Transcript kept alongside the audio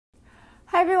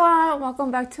Hi everyone, welcome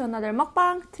back to another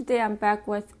mukbang. Today I'm back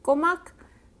with 꼬막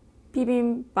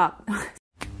BIBIMBAP.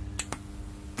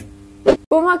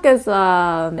 꼬막 is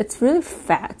it's really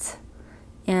fat,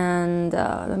 and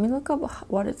let me look up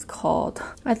what it's called.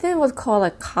 I think it was called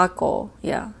like cockle.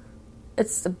 Yeah,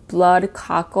 it's the blood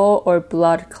cockle or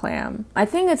blood clam. I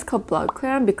think it's called blood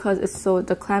clam because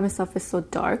the clam itself is so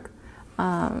dark,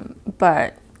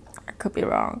 but I could be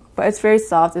wrong. But it's very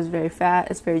soft, it's very fat,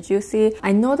 it's very juicy.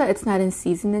 I know that it's not in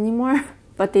season anymore,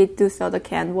 but they do sell the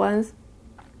canned ones.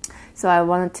 So I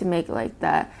wanted to make like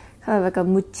that, kind of like a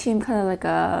muchim, kind of like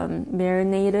a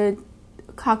marinated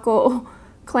cockle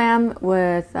clam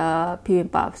with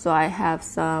bibimbap. So I have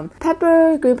some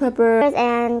pepper, green peppers,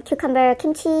 and cucumber,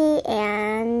 kimchi,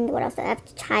 and what else? I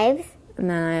have chives. And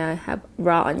then I have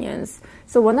raw onions.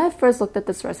 So when I first looked at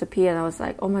this recipe and I was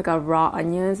like, oh my god, raw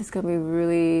onions, it's gonna be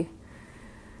really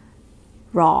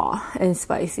raw and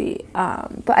spicy.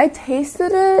 But I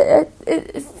tasted it.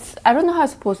 It's I don't know how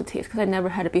it's supposed to taste because I never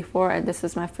had it before and this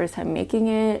is my first time making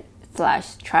it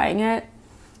 / trying it.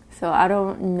 So I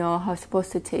don't know how it's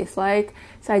supposed to taste like.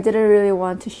 So I didn't really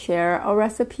want to share a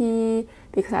recipe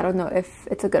because I don't know if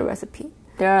it's a good recipe.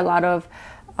 There are a lot of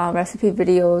recipe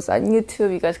videos on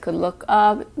YouTube you guys could look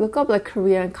up like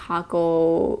Korean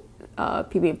cockle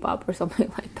bibimbap or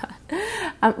something like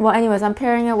that. Well, anyways, I'm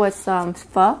pairing it with some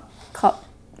pho, cup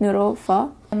noodle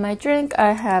pho. In my drink,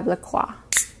 I have LaCroix.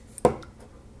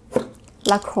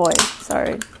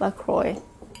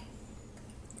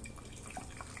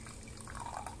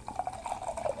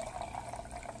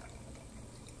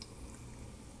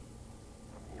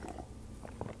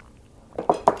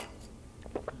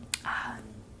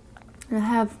 And I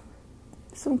have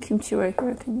some kimchi right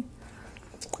here.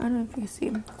 I don't know if you can see.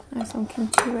 I have some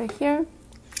kimchi right here.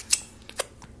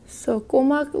 So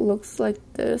꼬막 looks like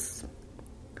this.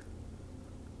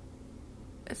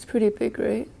 It's pretty big,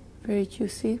 right? Very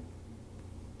juicy.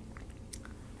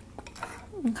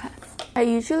 Okay. I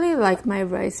usually like my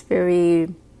rice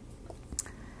very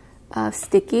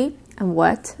sticky and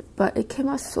wet, but it came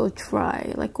out so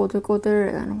dry, like 꼬들꼬들,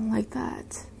 and I don't like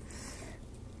that.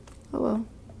 Oh well.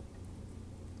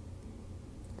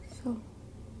 So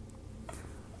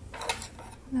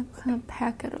I'm gonna kind of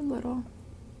pack it a little.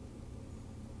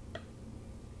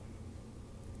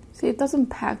 See, it doesn't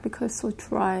pack because it's so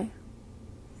dry.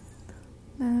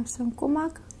 Then I have some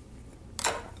꼬막.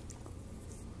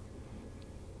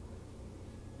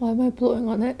 Why am I blowing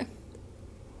on it?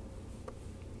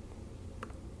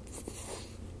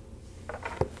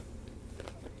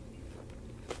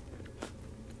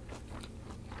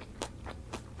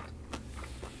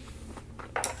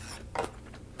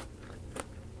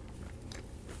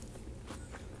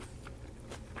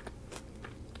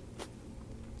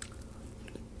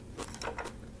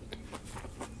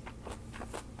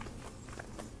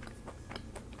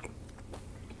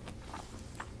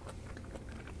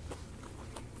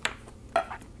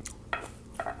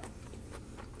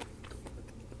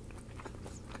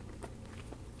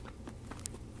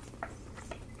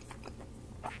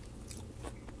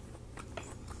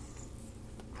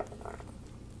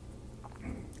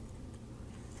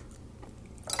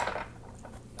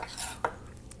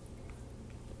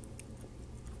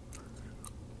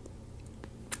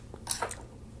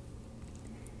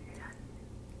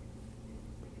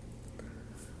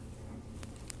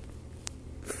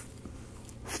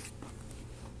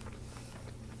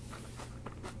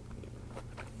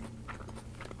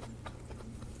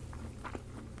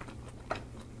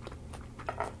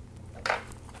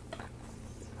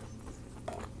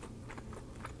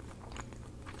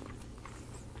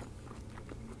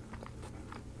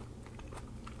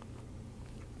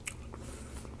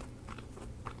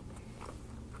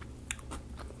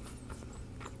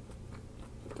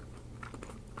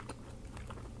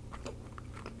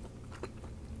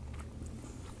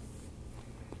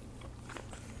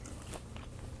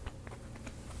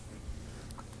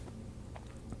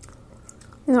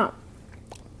 No,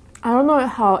 I don't know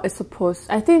how it's supposed.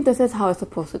 I think this is how it's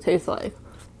supposed to taste like.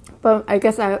 But I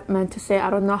guess I meant to say I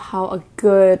don't know how a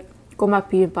good 꼬막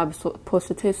bibimbap is supposed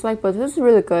to taste like. But this is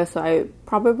really good, so I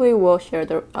probably will share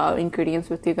the ingredients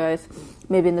with you guys,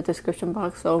 maybe in the description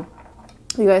box, so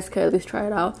you guys can at least try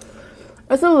it out.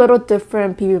 It's a little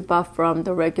different bibimbap from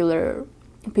the regular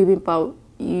bibimbap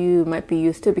you might be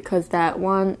used to because that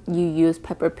one you use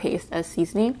pepper paste as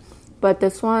seasoning, but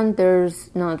this one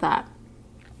there's none of that.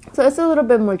 So it's a little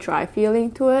bit more dry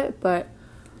feeling to it, but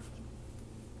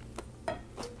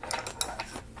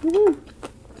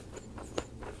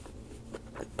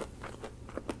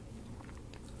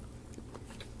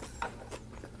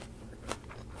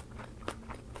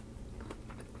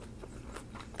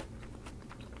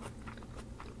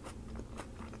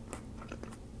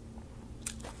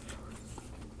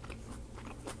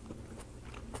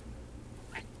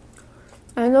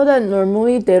know that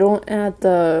normally they don't add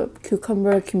the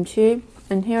cucumber kimchi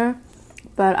in here,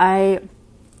 but I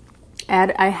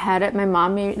had it. My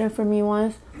mom made it for me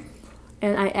once,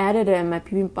 and I added it in my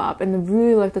bibimbap, and I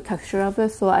really like the texture of it.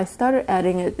 So I started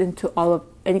adding it into all of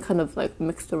any kind of like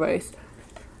mixed rice.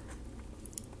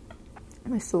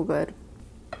 It's so good.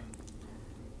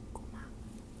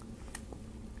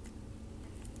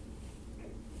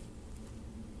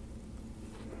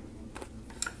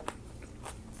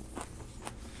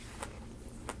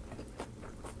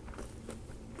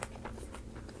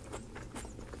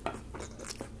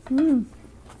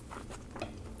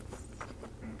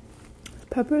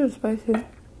 Pepper is spicy.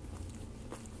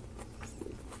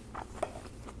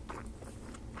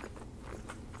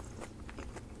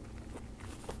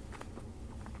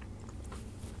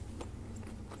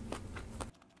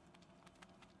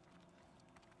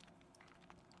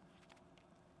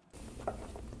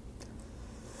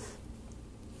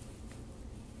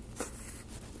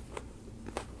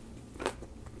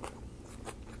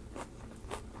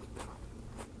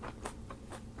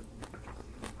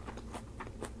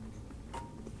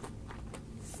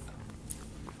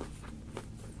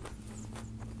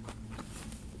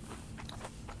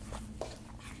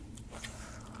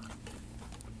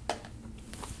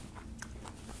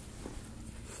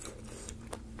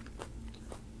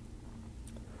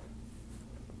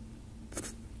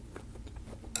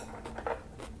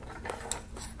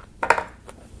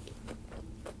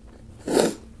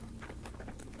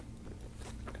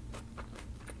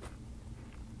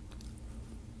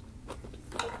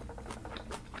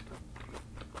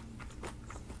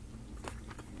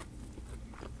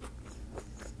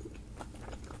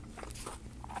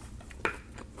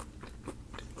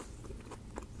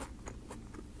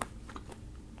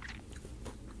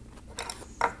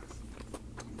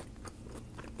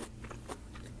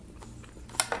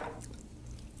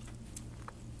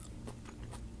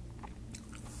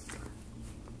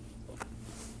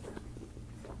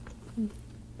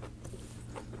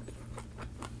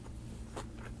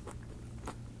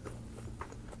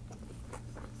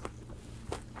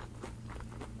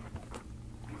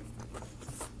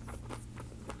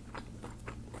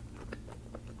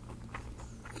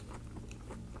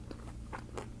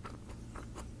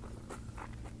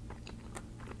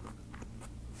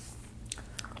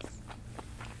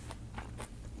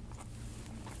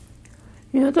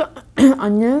 You know the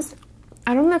onions?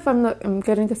 I don't know if I'm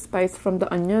getting the spice from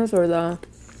the onions or the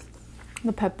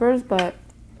peppers, but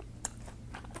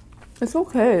it's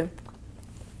okay.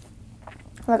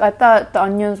 Like I thought the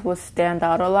onions would stand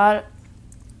out a lot,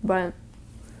 but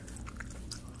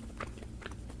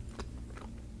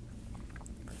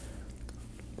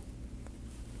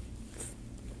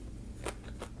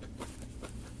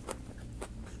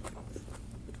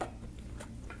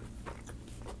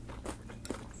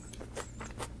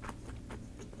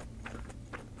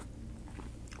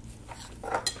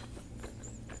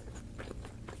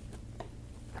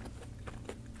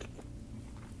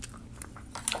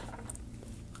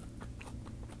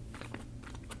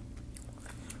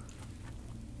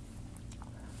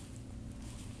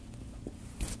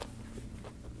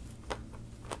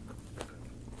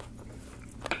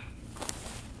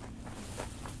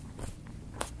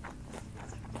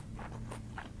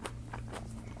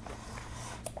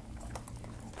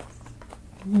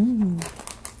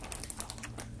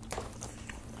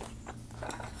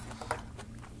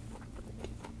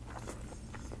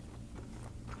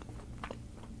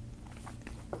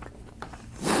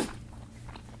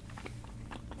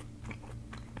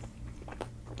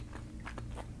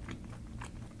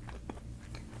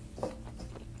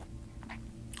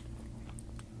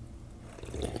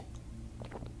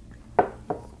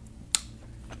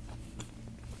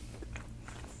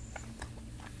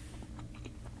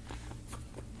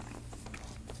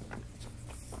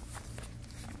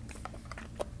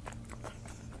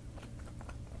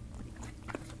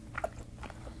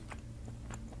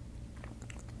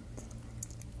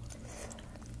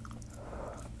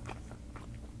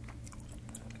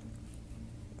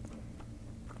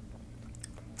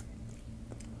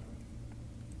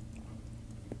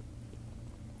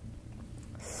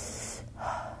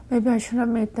maybe I shouldn't have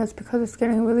made this because it's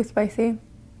getting really spicy.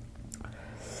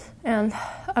 And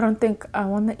I don't think I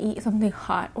want to eat something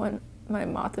hot when my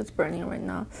mouth is burning right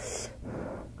now.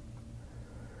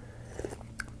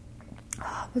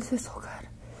 But this is so good.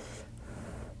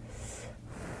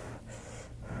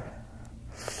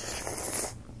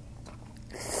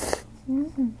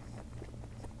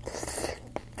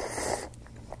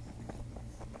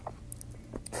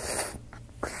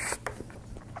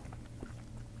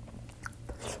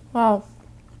 Wow.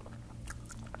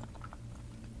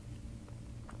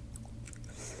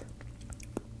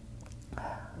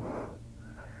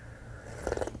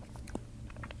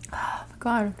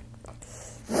 God.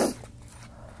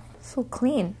 So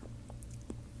clean.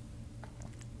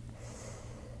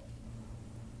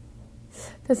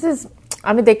 This is,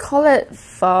 I mean, they call it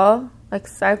pho, like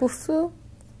쌀국수,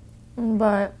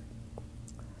 but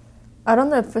I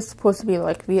don't know if it's supposed to be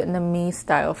like Vietnamese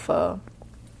style pho,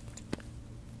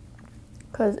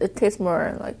 because it tastes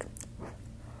more like.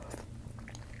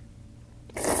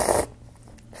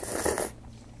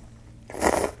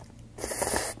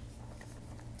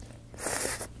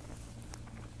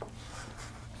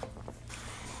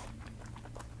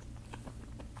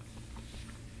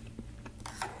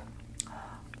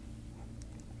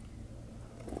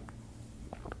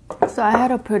 So I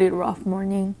had a pretty rough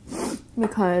morning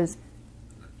because,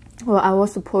 well, I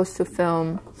was supposed to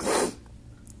film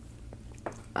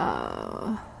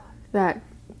that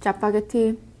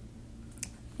짜파게티.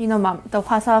 You know, the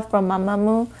Hwasa from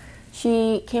Mamamoo.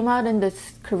 She came out in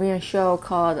this Korean show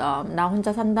called 나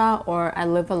혼자 산다 or I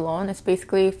Live Alone. It's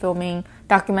basically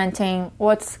documenting,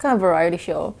 well, it's kind of a variety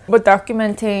show, but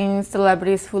documenting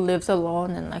celebrities who lives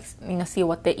alone and like, you know, see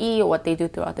what they eat, what they do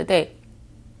throughout the day.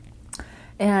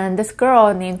 And this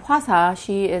girl named Hwasa,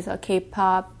 she is a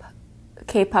K-pop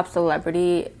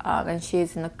celebrity, and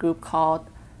she's in a group called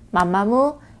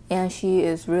Mamamoo, and she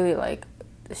is really like,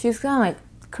 she's kind of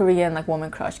like Korean like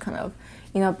woman crush kind of,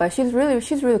 you know, but she's really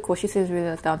cool. She seems really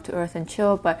like down to earth and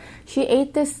chill. But she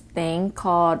ate this thing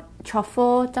called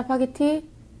truffle 짜파게티,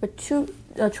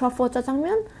 truffle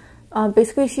짜장면.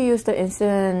 Basically, she used the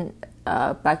instant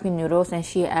black bean noodles and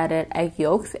she added egg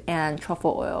yolks and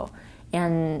truffle oil.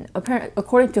 And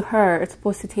according to her, it's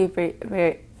supposed to taste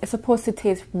it's supposed to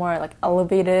taste more like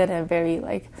elevated and very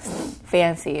like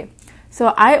fancy.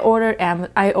 So I ordered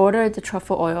the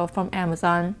truffle oil from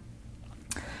Amazon.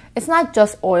 It's not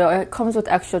just oil, it comes with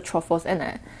extra truffles in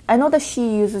it. I know that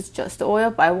she uses just the oil,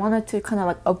 but I wanted to kind of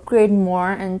like upgrade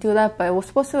more and do that, but it was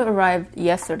supposed to arrive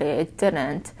yesterday. It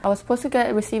didn't. I was supposed to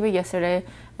receive it yesterday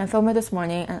and film it this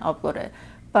morning and upload it.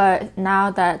 But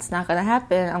now that's not gonna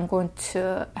happen, I'm going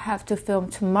to have to film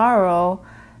tomorrow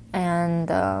and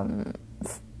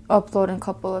upload in a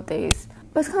couple of days.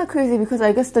 But it's kind of crazy because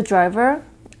I guess the driver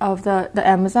of the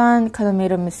Amazon kind of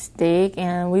made a mistake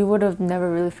and we would have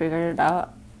never really figured it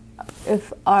out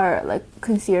if our like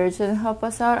concierge didn't help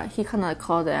us out. He kind of like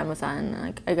called the Amazon and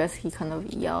like I guess he kind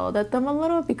of yelled at them a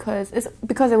little because it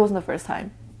wasn't the first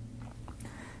time.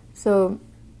 So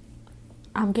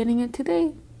I'm getting it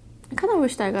today. I kind of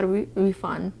wish that I got a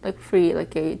refund, like free,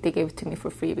 like they gave it to me for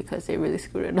free because they really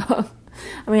screwed it up.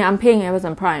 I mean, I'm paying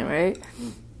Amazon Prime, right?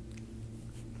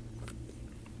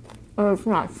 Or it's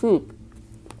not soup.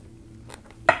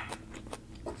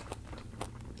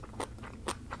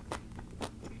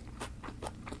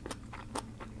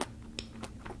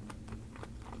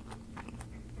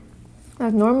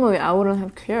 Like normally I wouldn't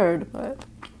have cared, but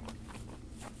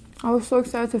I was so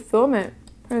excited to film it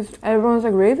because everyone's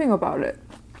like raving about it.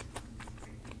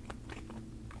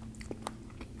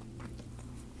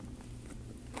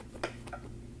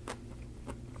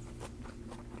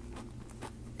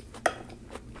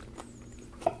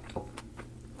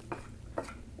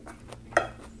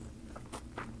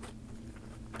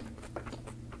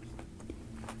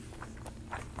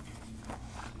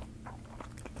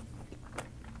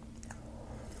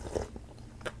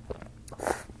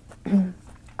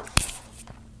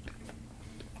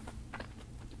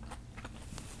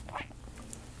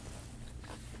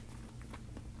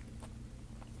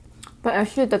 But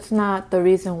actually, that's not the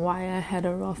reason why I had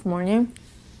a rough morning.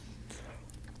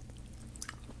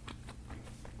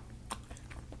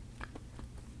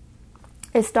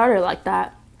 It started like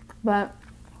that, but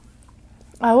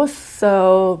I was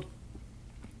so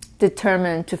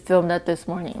determined to film that this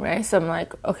morning, right? So I'm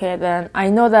like, okay, then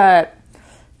I know that,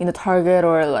 you know, Target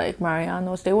or like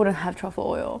Mariano's, they wouldn't have truffle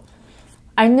oil.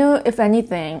 I knew, if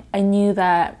anything, I knew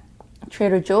that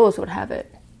Trader Joe's would have it.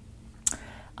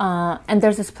 And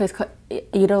there's this place called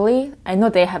Italy. I know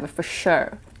they have it for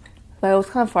sure. But it was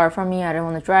kind of far from me. I didn't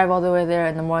want to drive all the way there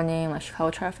in the morning. Like Chicago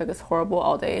traffic is horrible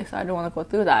all day, so I didn't want to go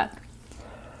through that.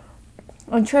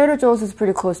 And Trader Joe's is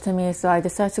pretty close to me, so I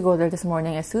decided to go there this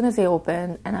morning as soon as they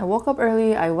opened. And I woke up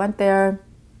early, I went there,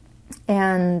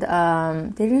 and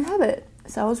they didn't have it.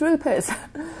 So I was really pissed.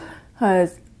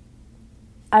 Because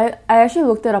I actually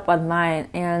looked it up online,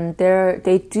 and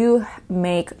they do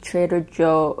make Trader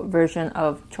Joe version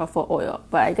of truffle oil,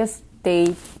 but I guess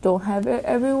they don't have it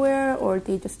everywhere, or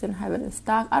they just didn't have it in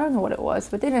stock. I don't know what it was,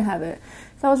 but they didn't have it.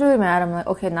 So I was really mad. I'm like,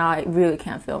 okay, now I really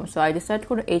can't film. So I decided to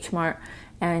go to H Mart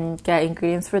and get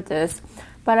ingredients for this.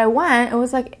 But I went, it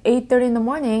was like 8:30 in the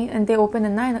morning, and they opened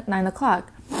at 9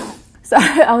 o'clock. So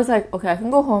I was like, okay, I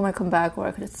can go home and come back, or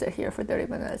I could just sit here for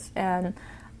 30 minutes. And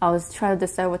I was trying to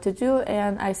decide what to do,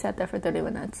 and I sat there for 30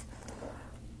 minutes.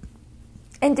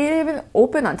 And they didn't even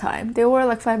open on time. They were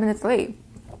like 5 minutes late.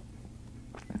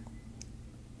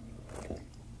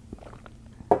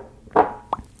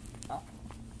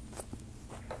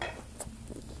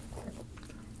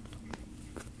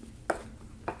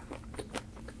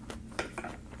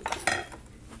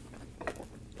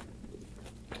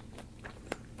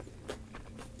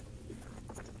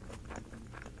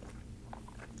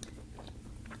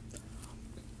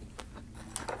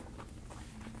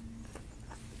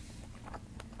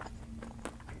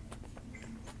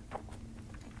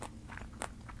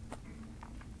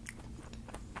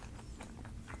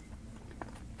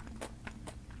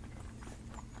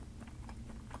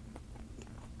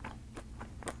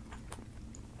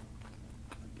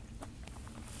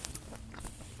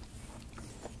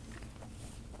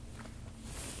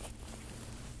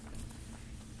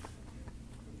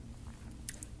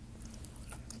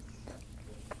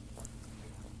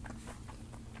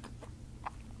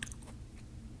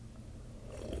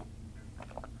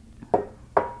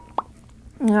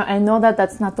 You know, I know that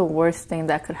that's not the worst thing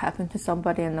that could happen to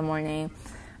somebody in the morning.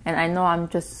 And I know I'm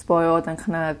just spoiled and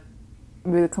kind of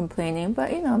really complaining.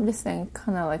 But, you know, I'm just saying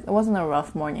kind of like it wasn't a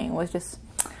rough morning. It was just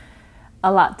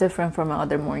a lot different from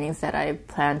other mornings that I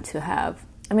planned to have.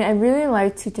 I mean, I really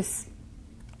like to just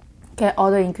get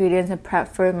all the ingredients and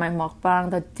prep for my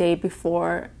mukbang the day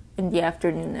before in the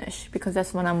afternoonish, because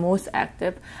that's when I'm most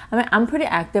active. I mean, I'm pretty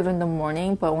active in the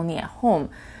morning, but only at home.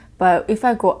 But if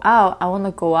I go out, I want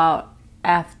to go out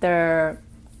after,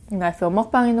 you know, I film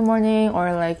mukbang in the morning,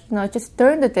 or like, you know, just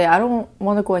during the day. I don't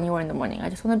want to go anywhere in the morning. I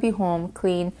just want to be home,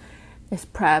 clean,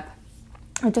 just prep,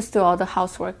 and just do all the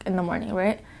housework in the morning,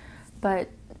 right? But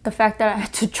the fact that I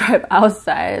had to drive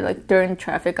outside, like during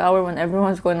traffic hour when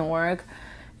everyone's going to work,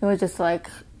 it was just like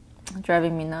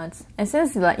driving me nuts. And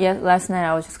since like last night,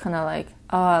 I was just kind of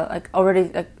like already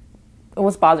like, it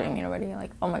was bothering me already.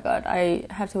 Like, oh my god, I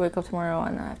have to wake up tomorrow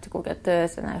and I have to go get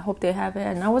this, and I hope they have it.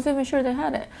 And I wasn't even sure they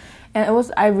had it.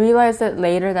 And I realized it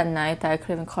later that night that I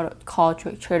couldn't even call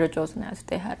Trader Joe's and ask if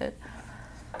they had it.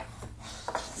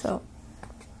 So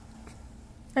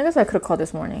I guess I could have called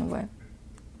this morning, but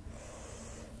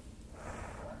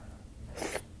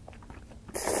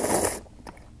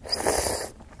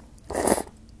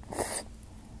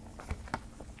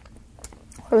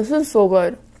oh, this is so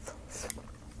good.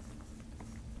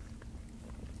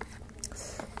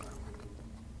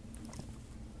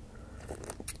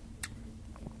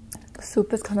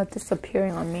 Soup is kind of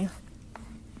disappearing on me.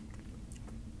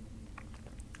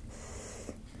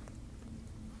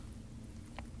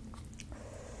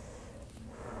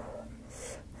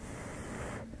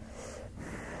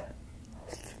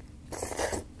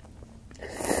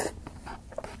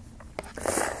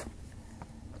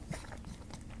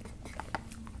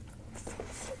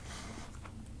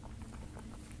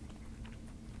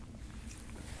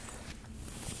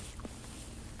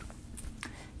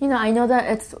 You know, I know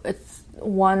that it's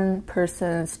one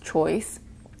person's choice,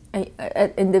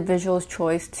 an individual's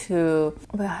choice to.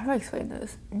 But how do I explain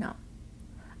this? No,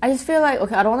 I just feel like,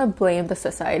 okay, I don't want to blame the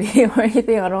society or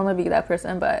anything. I don't want to be that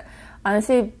person, but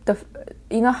honestly,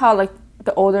 you know how like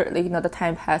the older, like, you know, the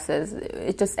time passes,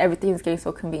 it just everything is getting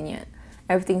so convenient.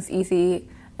 Everything's easy.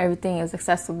 Everything is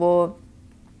accessible,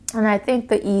 and I think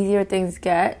the easier things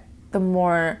get, the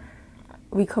more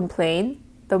we complain,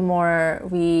 the more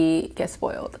we get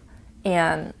spoiled.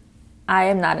 And I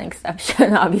am not an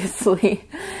exception, obviously.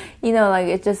 You know, like,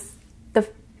 it just,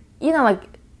 you know, like,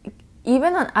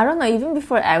 even on, I don't know, even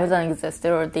before Amazon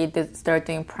existed or they did start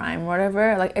doing Prime or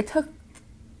whatever, like, it took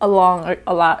a long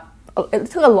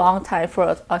time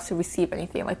for us to receive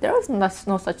anything. Like, there was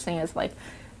no such thing as, like,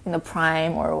 you know,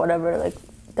 Prime or whatever, like,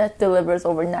 that delivers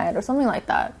overnight or something like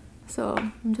that. So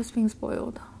I'm just being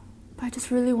spoiled. But I just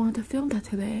really wanted to film that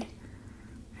today.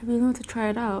 I really want to try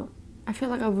it out. I feel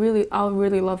like I'll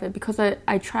really love it, because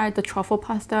I tried the truffle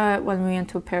pasta when we went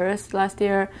to Paris last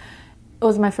year. It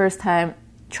was my first time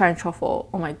trying truffle.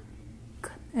 Oh my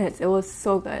goodness, it was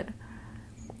so good.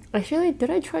 Actually,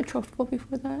 did I try truffle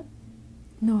before that?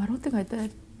 No, I don't think I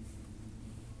did.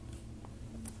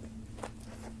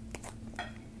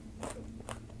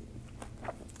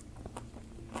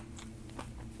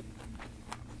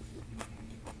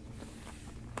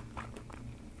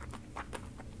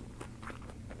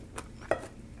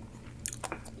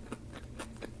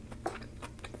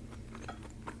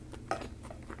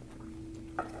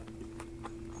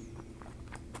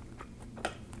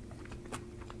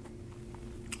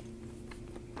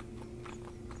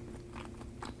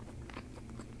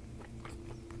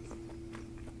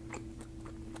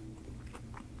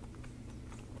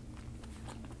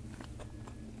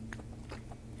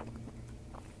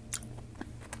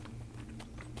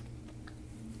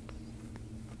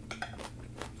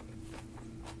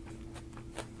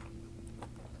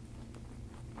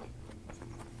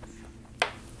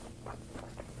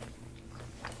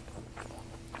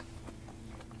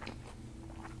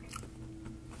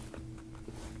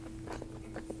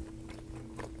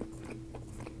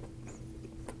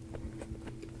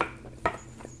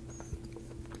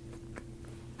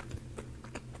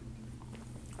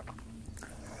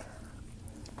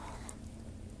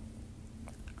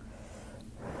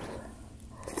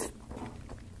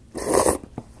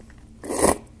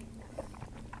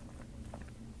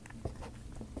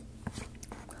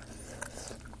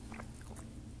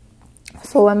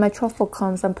 So when my truffle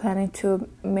comes, I'm planning to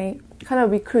kind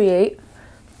of recreate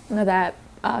that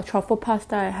truffle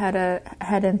pasta I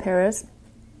had in Paris.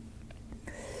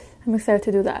 I'm excited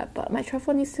to do that, but my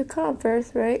truffle needs to come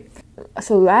first, right?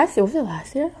 So last year, was it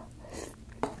last year?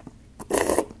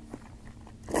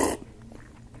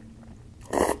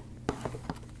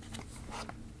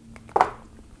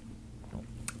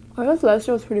 I guess last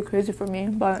year was pretty crazy for me,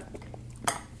 but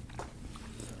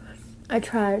I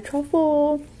tried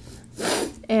truffle,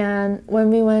 and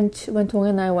when Tong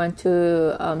and I went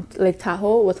to Lake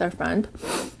Tahoe with our friend,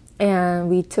 and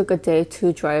we took a day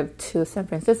to drive to San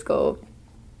Francisco,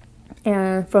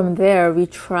 and from there we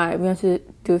went to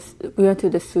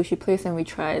the sushi place and we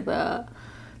tried the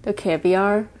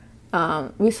caviar. We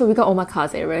got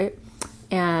omakase, right?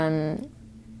 And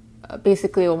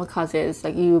basically omakase is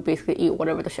like you basically eat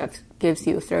whatever the chef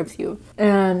serves you.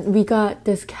 And we got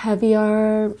this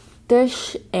caviar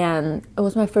dish, and it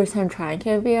was my first time trying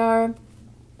caviar.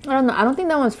 I don't know, I don't think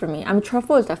that one's for me. I mean,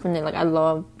 truffle is definitely, like, I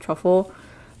love truffle,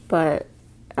 but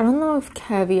I don't know if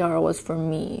caviar was for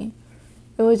me.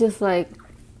 It was just like,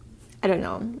 I don't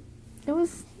know, it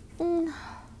was kind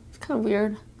of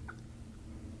weird.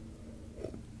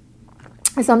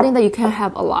 It's something that you can't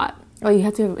have a lot, or you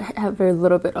have to have very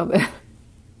little bit of it.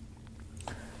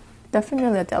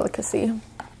 Definitely a delicacy.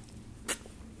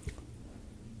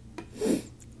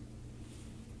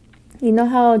 You know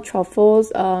how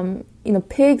truffles,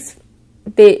 pigs,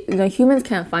 humans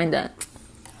can't find that.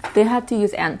 They have to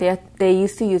use they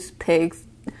used to use pigs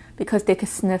because they could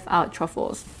sniff out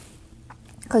truffles.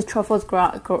 Because truffles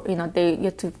grow, they grow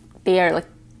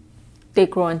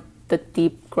in the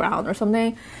deep ground or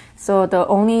something. So the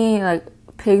only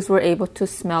pigs were able to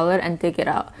smell it and dig it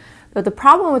out. But the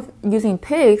problem with using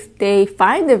pigs, they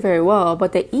find it very well,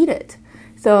 but they eat it.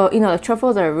 So, the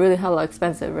truffles are really hella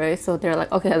expensive, right? So they're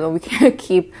like, okay, well, we can't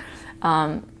keep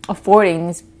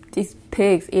affording these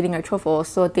pigs eating our truffles.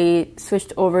 So they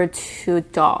switched over to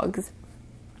dogs.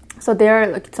 So there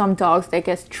are some dogs that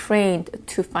get trained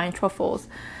to find truffles.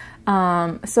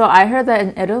 So I heard that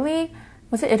in Italy,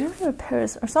 was it Italy or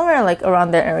Paris? Or somewhere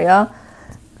around that area,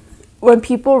 when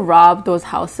people rob those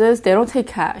houses, they don't take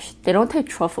cash. They don't take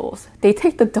truffles. They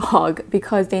take the dog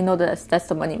because they know that's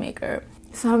the moneymaker.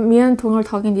 So me and Tong were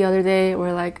talking the other day.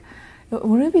 We're like,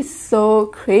 wouldn't it be so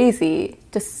crazy,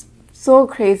 just so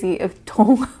crazy if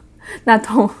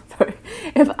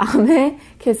if Ame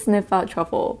could sniff out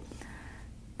truffle?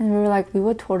 And we were like, we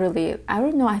would totally, I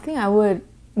don't know, I think I would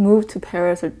move to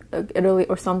Paris or Italy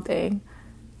or something.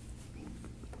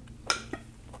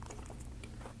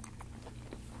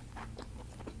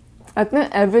 I think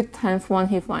every 10th one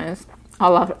he finds,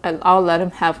 I'll let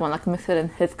him have one, mix it in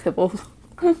his kibbles.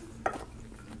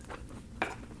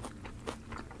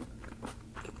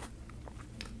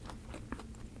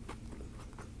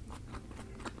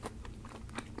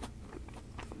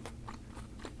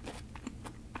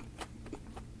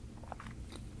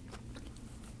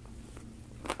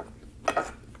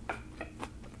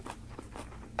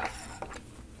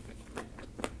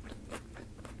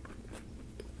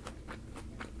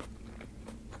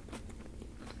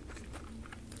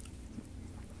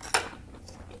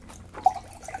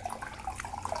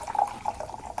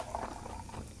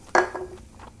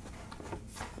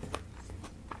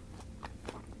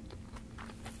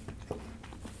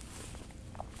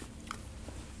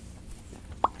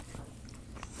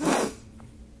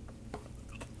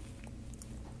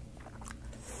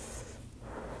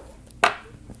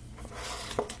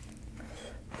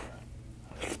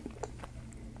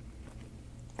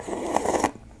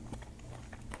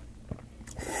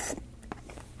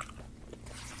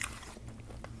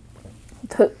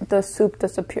 The soup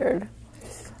disappeared.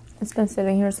 It's been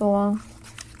sitting here so long.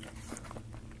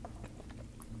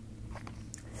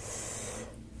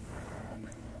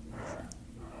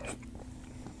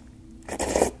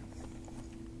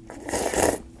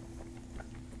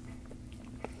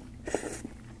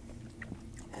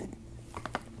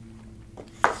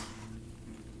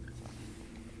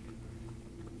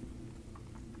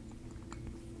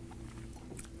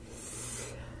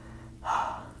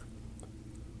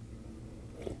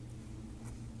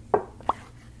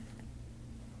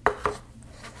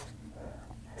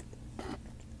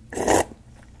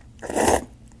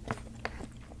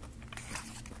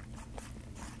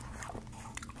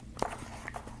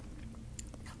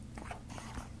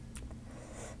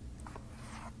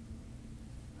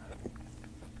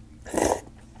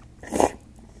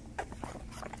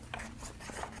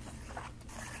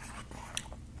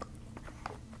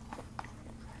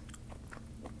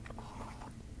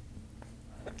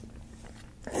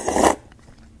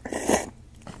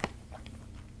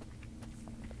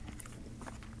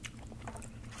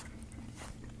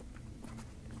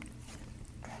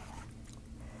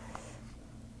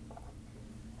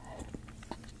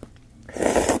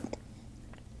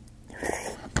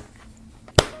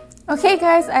 Okay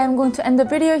guys, I am going to end the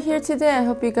video here today. I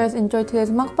hope you guys enjoyed today's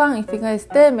mukbang. If you guys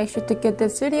did, make sure to give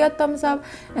this video a thumbs up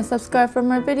and subscribe for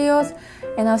more videos.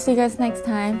 And I'll see you guys next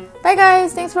time. Bye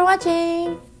guys, thanks for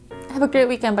watching. Have a great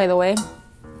weekend by the way.